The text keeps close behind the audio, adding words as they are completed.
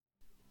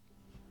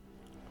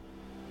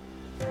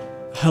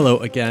Hello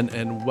again,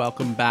 and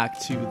welcome back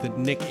to the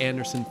Nick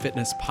Anderson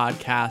Fitness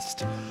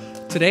Podcast.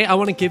 Today, I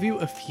want to give you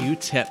a few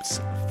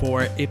tips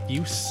for if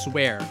you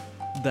swear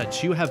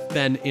that you have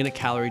been in a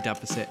calorie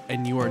deficit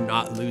and you are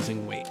not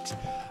losing weight.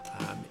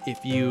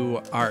 If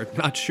you are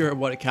not sure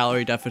what a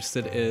calorie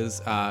deficit is,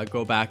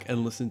 go back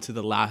and listen to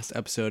the last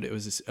episode. It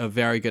was a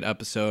very good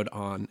episode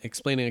on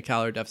explaining a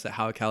calorie deficit,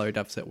 how a calorie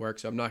deficit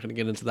works. So I'm not going to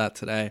get into that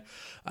today.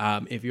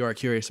 If you are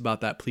curious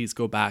about that, please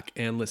go back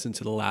and listen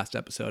to the last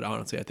episode.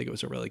 Honestly, I think it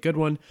was a really good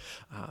one.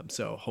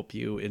 So hope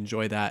you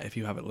enjoy that. If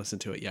you haven't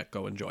listened to it yet,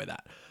 go enjoy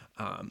that.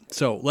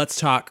 So let's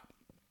talk.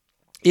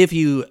 If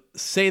you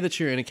say that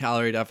you're in a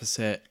calorie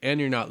deficit and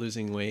you're not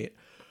losing weight,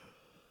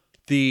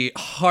 the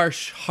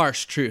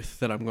harsh truth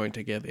that I'm going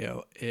to give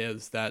you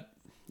is that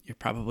you're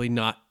probably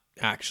not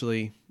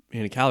actually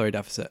in a calorie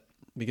deficit.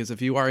 Because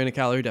if you are in a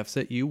calorie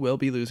deficit, you will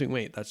be losing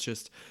weight. That's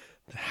just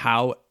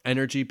how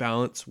energy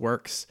balance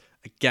works.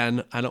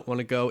 Again, I don't want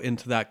to go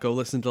into that. Go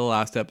listen to the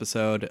last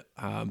episode.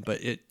 But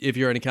if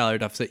you're in a calorie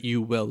deficit,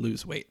 you will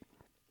lose weight.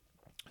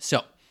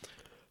 So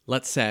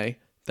let's say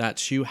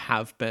that you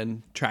have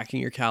been tracking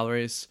your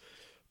calories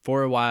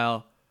for a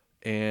while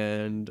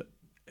and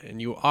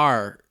you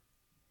are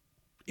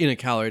in a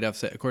calorie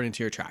deficit according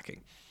to your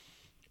tracking,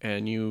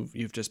 and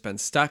you've just been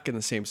stuck in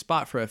the same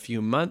spot for a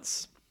few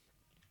months.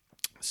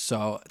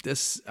 So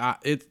this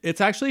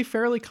it's actually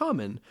fairly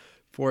common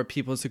for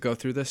people to go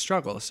through this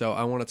struggle. So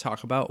I want to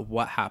talk about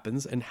what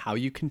happens and how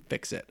you can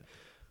fix it.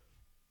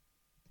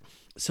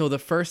 So the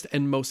first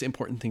and most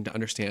important thing to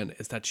understand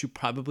is that you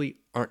probably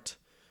aren't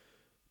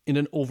in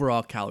an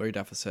overall calorie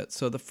deficit.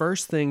 So the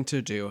first thing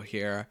to do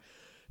here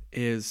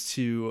is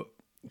to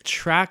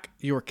track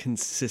your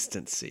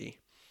consistency.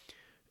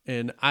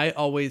 And I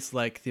always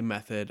like the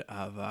method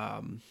of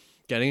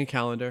getting a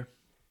calendar,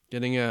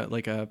 getting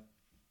a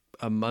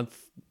month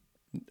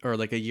or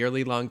like a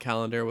yearly long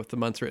calendar with the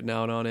months written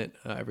out on it,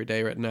 every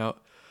day written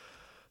out,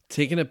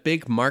 taking a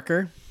big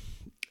marker,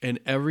 and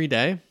every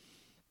day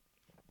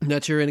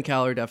that you're in a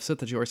calorie deficit,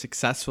 that you are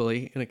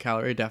successfully in a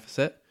calorie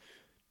deficit,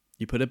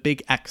 you put a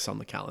big X on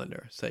the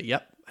calendar. Say,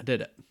 yep, I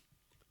did it.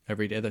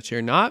 Every day that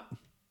you're not,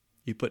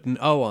 you put an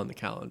O on the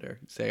calendar.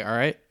 Say, all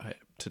right,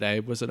 today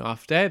was an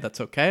off day.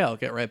 That's okay. I'll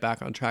get right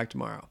back on track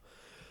tomorrow.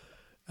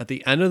 At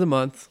the end of the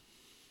month,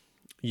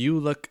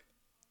 you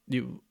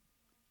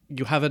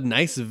have a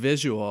nice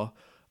visual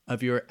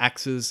of your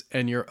X's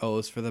and your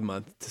O's for the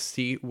month to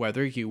see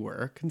whether you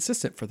were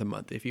consistent for the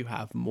month. If you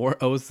have more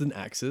O's than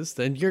X's,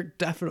 then you're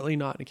definitely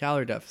not in a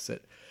calorie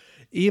deficit.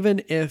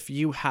 Even if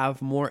you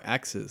have more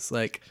X's,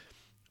 like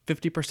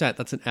 50%,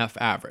 that's an F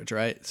average,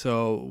 right?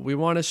 So we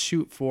want to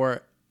shoot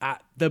for,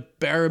 at the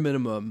bare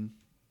minimum,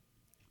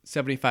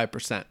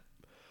 75%.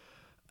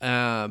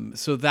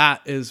 So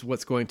that is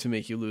what's going to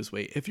make you lose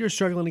weight. If you're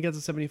struggling to get to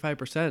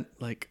 75%,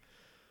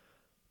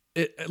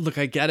 look,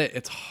 I get it.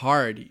 It's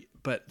hard,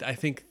 but I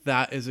think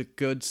that is a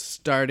good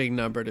starting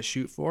number to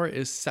shoot for,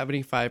 is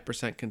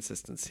 75%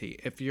 consistency.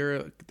 If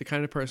you're the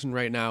kind of person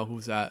right now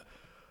who's at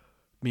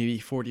maybe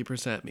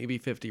 40%, maybe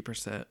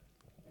 50%,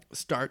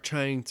 start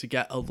trying to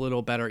get a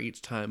little better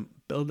each time.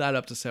 Build that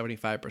up to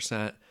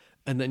 75%,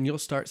 and then you'll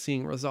start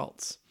seeing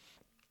results.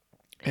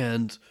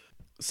 And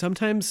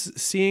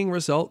sometimes seeing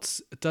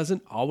results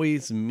doesn't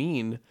always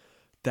mean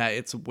that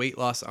it's weight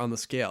loss on the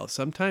scale.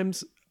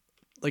 Sometimes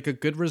like a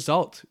good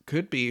result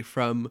could be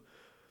from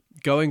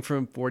going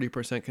from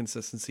 40%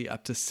 consistency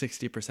up to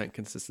 60%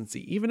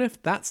 consistency. Even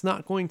if that's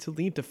not going to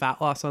lead to fat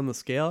loss on the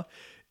scale,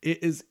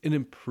 it is an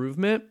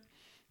improvement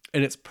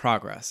and it's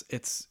progress.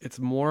 It's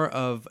more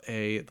of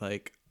a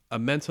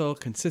mental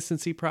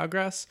consistency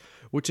progress,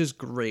 which is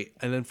great.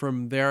 And then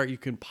from there, you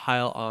can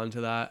pile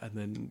onto that and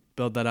then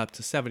build that up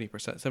to 70%,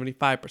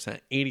 75%,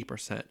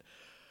 80%.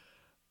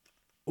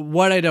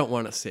 What I don't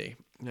want to see,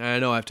 and I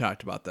know I've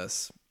talked about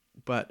this,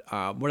 but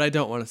what I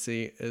don't want to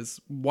see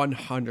is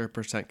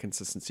 100%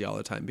 consistency all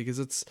the time, because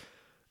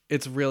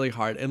it's really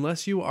hard.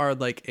 Unless you are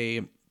like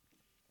a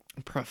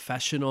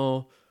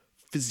professional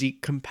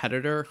physique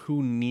competitor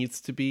who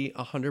needs to be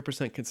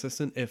 100%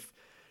 consistent.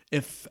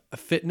 If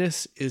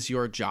fitness is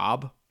your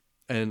job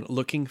and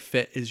looking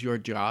fit is your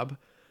job,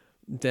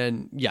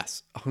 then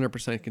yes,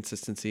 100%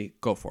 consistency,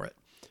 go for it.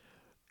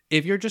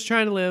 If you're just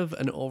trying to live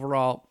an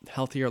overall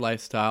healthier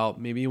lifestyle,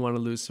 maybe you want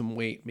to lose some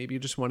weight, maybe you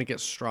just want to get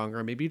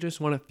stronger, maybe you just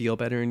want to feel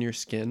better in your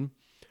skin,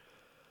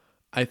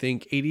 I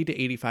think 80 to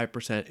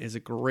 85% is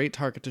a great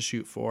target to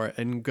shoot for.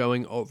 And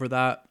going over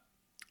that,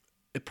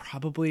 it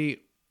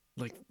probably,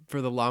 like,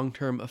 for the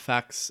long-term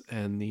effects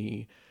and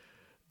the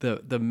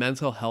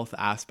mental health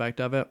aspect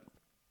of it,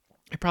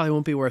 it probably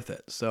won't be worth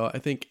it. So I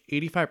think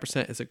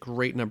 85% is a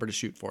great number to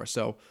shoot for.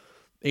 So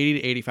 80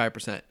 to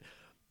 85%.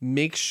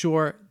 Make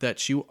sure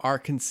that you are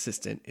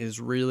consistent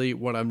is really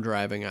what I'm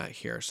driving at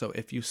here. So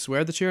if you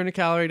swear that you're in a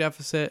calorie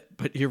deficit,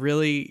 but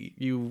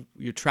you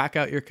track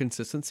out your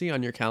consistency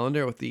on your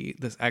calendar with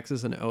this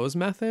X's and O's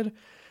method,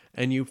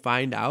 and you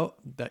find out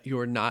that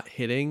you're not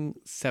hitting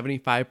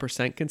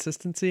 75%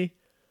 consistency,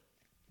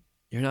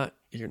 you're not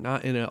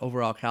in an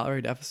overall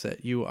calorie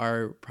deficit. You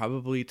are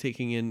probably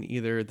taking in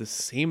either the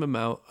same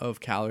amount of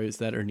calories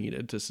that are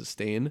needed to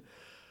sustain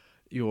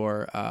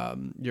your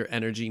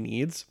energy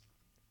needs,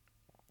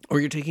 or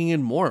you're taking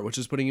in more, which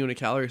is putting you in a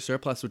calorie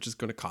surplus, which is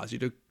going to cause you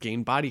to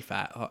gain body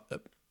fat,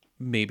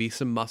 maybe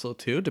some muscle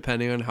too,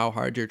 depending on how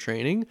hard you're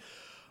training.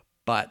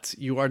 But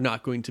you are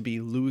not going to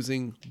be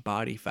losing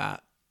body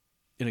fat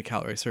in a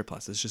calorie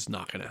surplus. It's just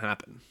not going to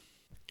happen.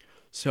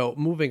 So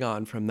moving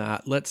on from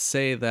that, let's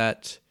say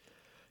that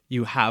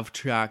you have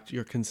tracked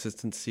your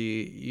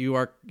consistency. You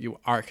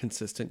are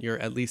consistent. You're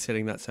at least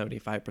hitting that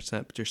 75%,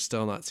 but you're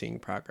still not seeing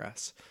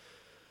progress.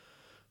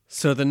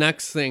 So the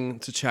next thing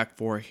to check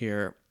for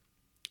here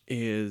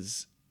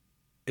is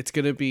it's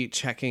going to be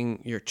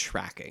checking your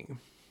tracking,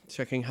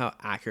 checking how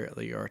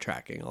accurately you're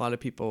tracking. A lot of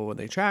people, when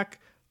they track,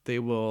 they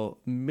will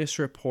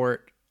misreport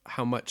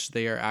how much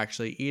they are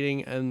actually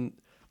eating, and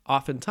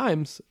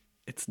oftentimes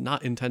it's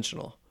not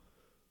intentional.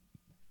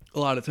 A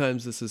lot of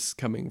times this is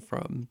coming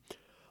from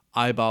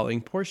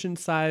eyeballing portion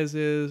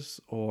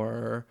sizes,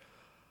 or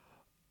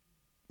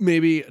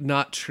maybe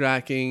not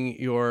tracking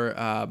your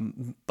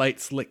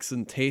bites, licks,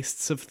 and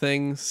tastes of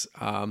things.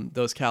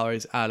 Those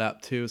calories add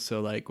up too.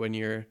 So like when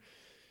you're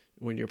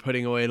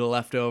putting away the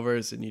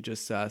leftovers and you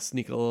just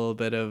sneak a little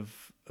bit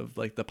of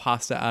like the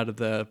pasta out of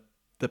the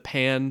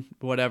pan,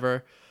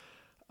 whatever,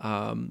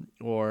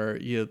 or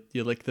you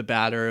lick the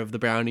batter of the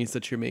brownies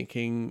that you're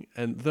making,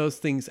 and those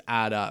things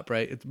add up,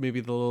 right? It's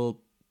maybe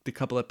the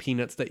couple of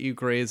peanuts that you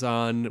graze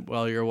on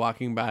while you're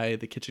walking by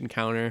the kitchen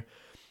counter.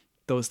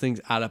 Those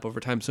things add up over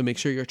time. So make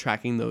sure you're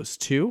tracking those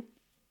too.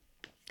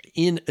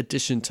 In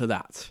addition to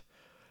that,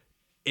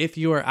 if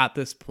you are at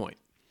this point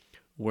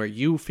where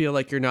you feel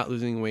like you're not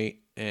losing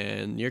weight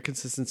and your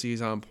consistency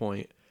is on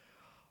point,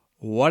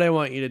 what I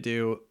want you to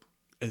do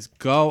is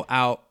go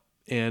out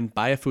and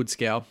buy a food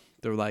scale.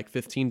 They're like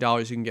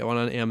 $15. You can get one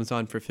on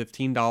Amazon for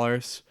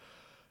 $15.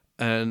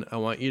 And I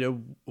want you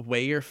to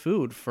weigh your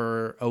food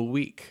for a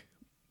week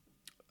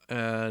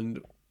and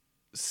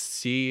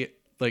see,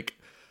 like,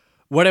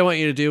 what I want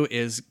you to do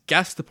is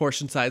guess the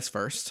portion size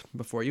first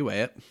before you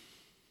weigh it,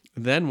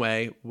 then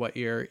weigh what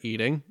you're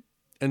eating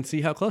and see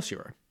how close you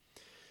are.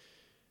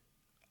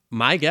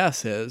 My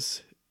guess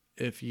is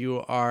if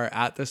you are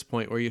at this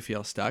point where you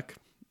feel stuck,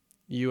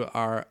 you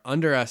are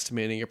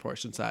underestimating your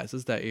portion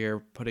sizes that you're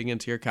putting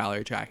into your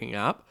calorie tracking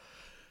app.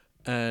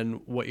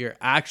 And what you're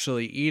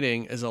actually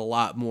eating is a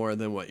lot more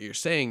than what you're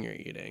saying you're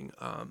eating.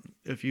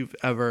 If you've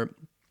ever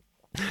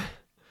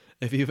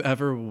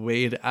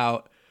weighed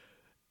out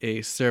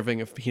a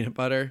serving of peanut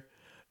butter,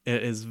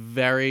 it is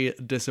very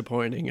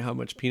disappointing how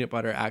much peanut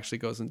butter actually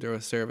goes into a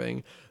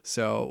serving.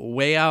 So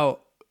weigh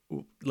out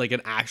like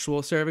an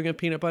actual serving of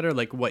peanut butter,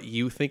 like what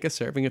you think a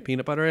serving of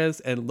peanut butter is,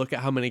 and look at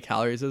how many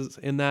calories is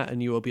in that,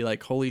 and you will be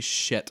like, holy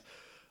shit,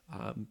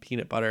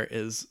 peanut butter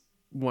is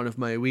one of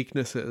my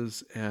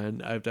weaknesses,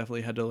 and I've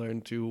definitely had to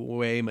learn to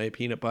weigh my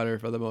peanut butter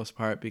for the most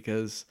part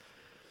because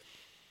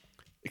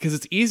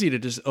it's easy to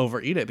just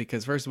overeat it,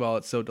 because first of all,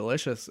 it's so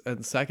delicious,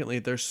 and secondly,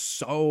 there's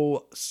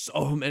so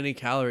many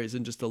calories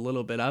in just a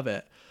little bit of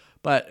it.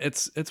 But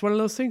it's one of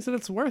those things that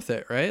it's worth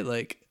it, right?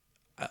 Like,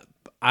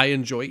 I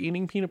enjoy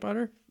eating peanut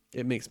butter.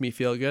 It makes me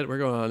feel good. We're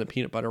going on a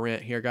peanut butter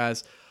rant here,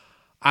 guys.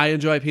 I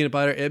enjoy peanut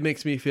butter. It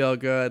makes me feel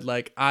good.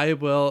 Like, I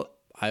will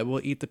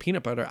eat the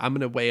peanut butter. I'm going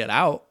to weigh it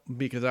out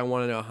because I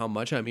want to know how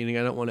much I'm eating.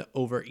 I don't want to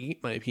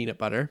overeat my peanut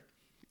butter.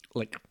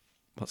 Like,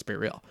 let's be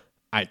real.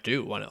 I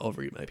do want to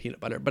overeat my peanut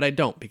butter, but I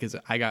don't, because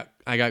I got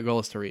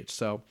goals to reach.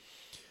 So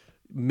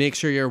make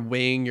sure you're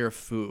weighing your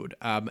food.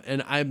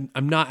 And I'm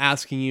not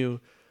asking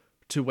you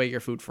to weigh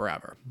your food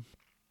forever.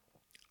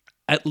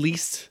 At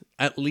least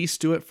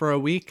do it for a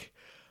week.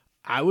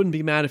 I wouldn't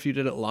be mad if you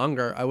did it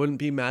longer. I wouldn't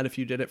be mad if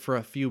you did it for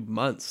a few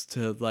months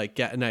to like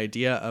get an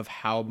idea of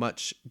how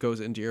much goes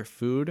into your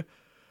food.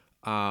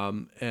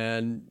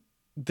 And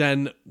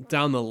then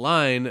down the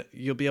line,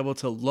 you'll be able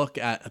to look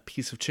at a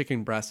piece of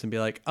chicken breast and be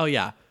like, oh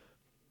yeah,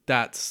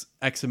 that's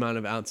X amount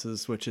of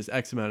ounces, which is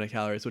X amount of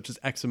calories, which is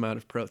X amount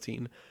of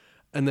protein.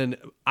 And then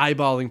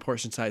eyeballing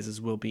portion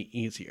sizes will be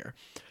easier.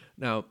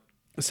 Now,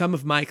 some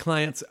of my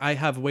clients, I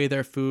have weigh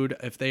their food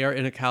if they are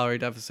in a calorie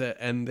deficit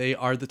and they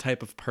are the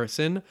type of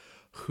person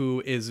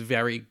who is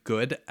very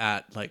good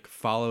at like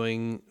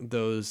following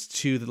those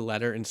to the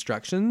letter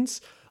instructions.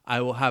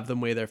 I will have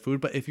them weigh their food.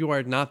 But if you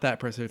are not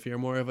that person, if you're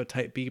more of a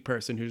type B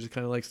person who just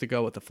kind of likes to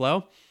go with the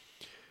flow,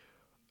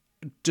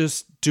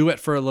 just do it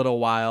for a little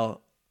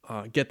while.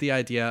 Get the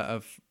idea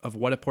of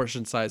what a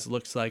portion size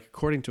looks like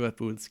according to a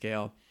food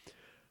scale.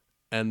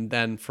 And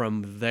then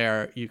from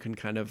there, you can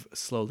kind of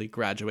slowly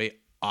graduate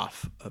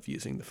off of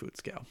using the food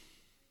scale.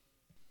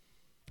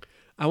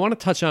 I want to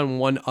touch on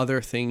one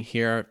other thing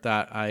here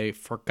that I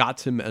forgot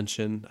to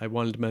mention. I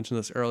wanted to mention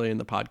this early in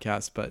the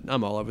podcast, but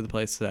I'm all over the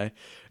place today.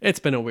 It's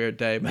been a weird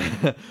day.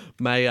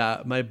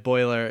 My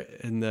boiler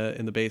in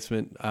the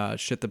basement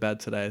shit the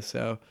bed today,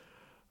 so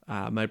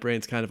my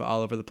brain's kind of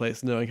all over the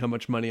place, knowing how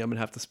much money I'm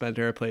gonna have to spend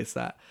to replace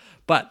that.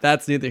 But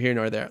that's neither here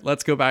nor there.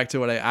 Let's go back to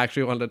what I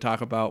actually wanted to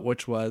talk about,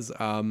 which was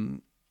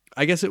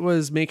I guess it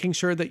was making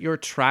sure that you're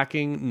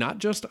tracking not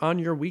just on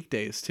your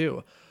weekdays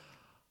too.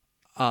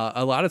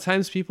 A lot of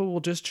times people will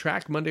just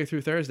track Monday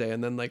through Thursday,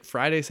 and then like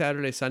Friday,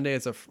 Saturday, Sunday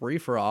is a free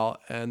for all.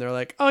 And they're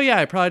like, oh yeah,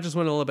 I probably just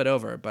went a little bit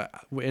over. But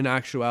in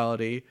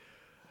actuality,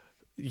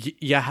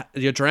 yeah,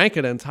 you drank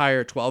an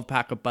entire 12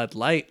 pack of Bud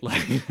Light.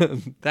 Like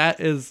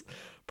that is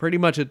pretty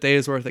much a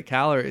day's worth of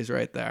calories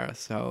right there.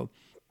 So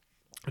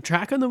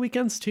track on the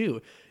weekends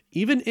too.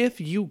 Even if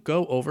you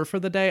go over for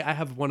the day, I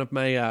have one of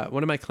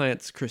my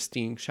clients,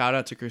 Christine. Shout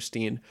out to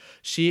Christine.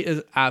 She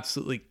is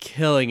absolutely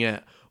killing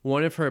it.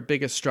 One of her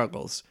biggest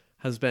struggles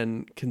has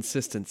been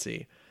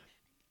consistency,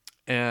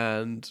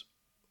 and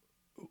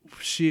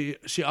she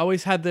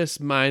always had this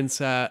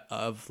mindset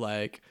of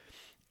like,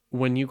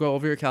 when you go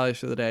over your calories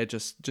for the day,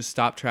 just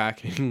stop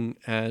tracking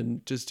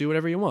and just do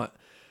whatever you want.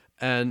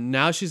 And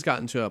now she's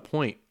gotten to a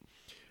point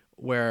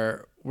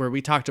where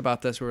we talked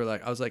about this, where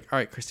I was like, all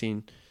right,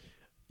 Christine,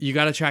 you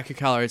got to track your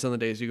calories on the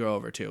days you go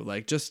over too.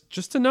 Like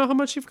just to know how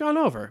much you've gone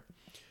over.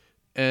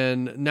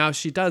 And now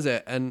she does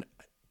it. And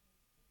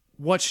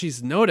what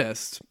she's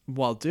noticed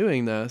while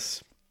doing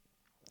this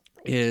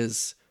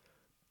is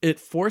it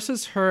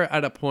forces her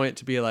at a point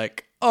to be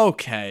like,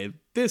 okay,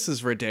 this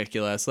is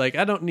ridiculous. Like,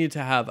 I don't need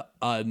to have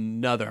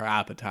another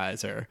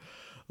appetizer.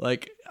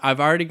 Like,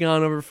 I've already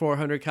gone over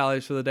 400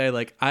 calories for the day.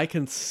 Like, I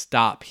can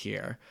stop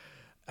here.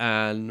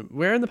 And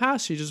where in the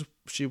past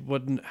she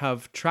wouldn't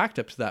have tracked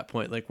up to that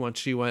point. Like, once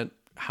she went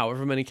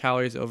however many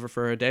calories over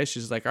for her day,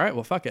 she's like, all right,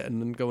 well, fuck it.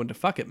 And then go into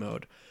fuck it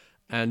mode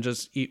and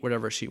just eat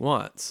whatever she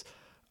wants,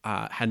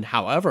 and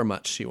however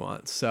much she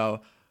wants.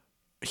 So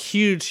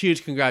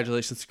huge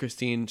congratulations to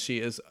Christine.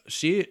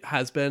 She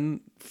has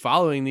been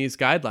following these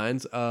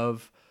guidelines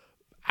of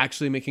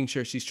actually making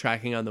sure she's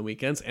tracking on the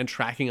weekends and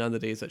tracking on the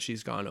days that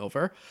she's gone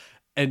over.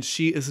 And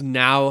she is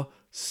now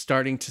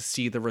starting to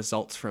see the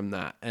results from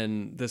that.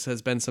 And this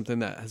has been something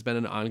that has been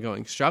an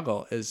ongoing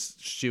struggle, is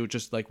she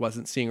just like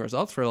wasn't seeing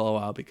results for a little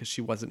while because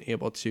she wasn't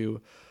able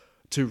to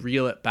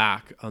reel it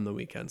back on the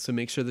weekends. So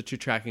make sure that you're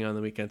tracking on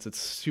the weekends. It's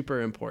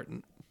super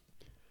important.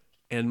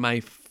 And my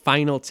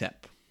final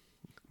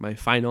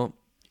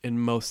and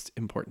most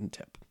important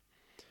tip: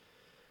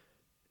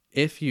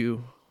 if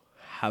you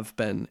have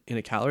been in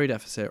a calorie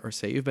deficit, or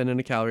say you've been in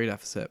a calorie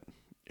deficit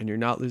and you're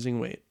not losing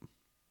weight,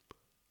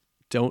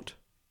 don't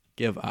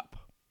give up.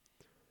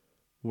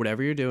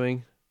 Whatever you're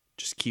doing,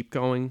 just keep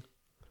going.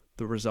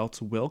 The results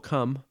will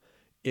come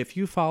if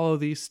you follow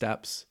these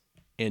steps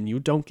and you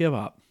don't give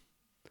up.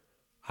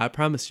 I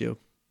promise you,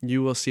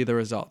 you will see the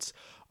results.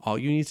 All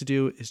you need to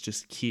do is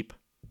just keep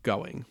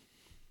going.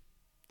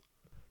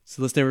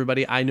 So listen,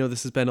 everybody, I know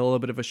this has been a little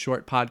bit of a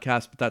short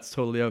podcast, but that's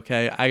totally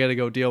okay. I got to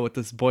go deal with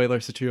this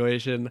boiler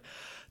situation.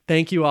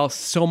 Thank you all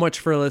so much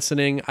for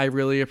listening. I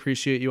really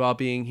appreciate you all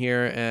being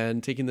here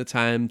and taking the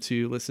time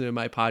to listen to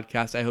my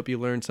podcast. I hope you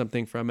learned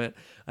something from it.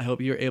 I hope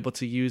you're able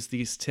to use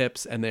these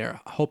tips, and I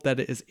hope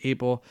that it is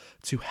able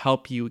to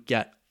help you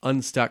get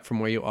unstuck from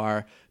where you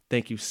are.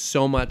 Thank you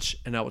so much,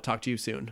 and I will talk to you soon.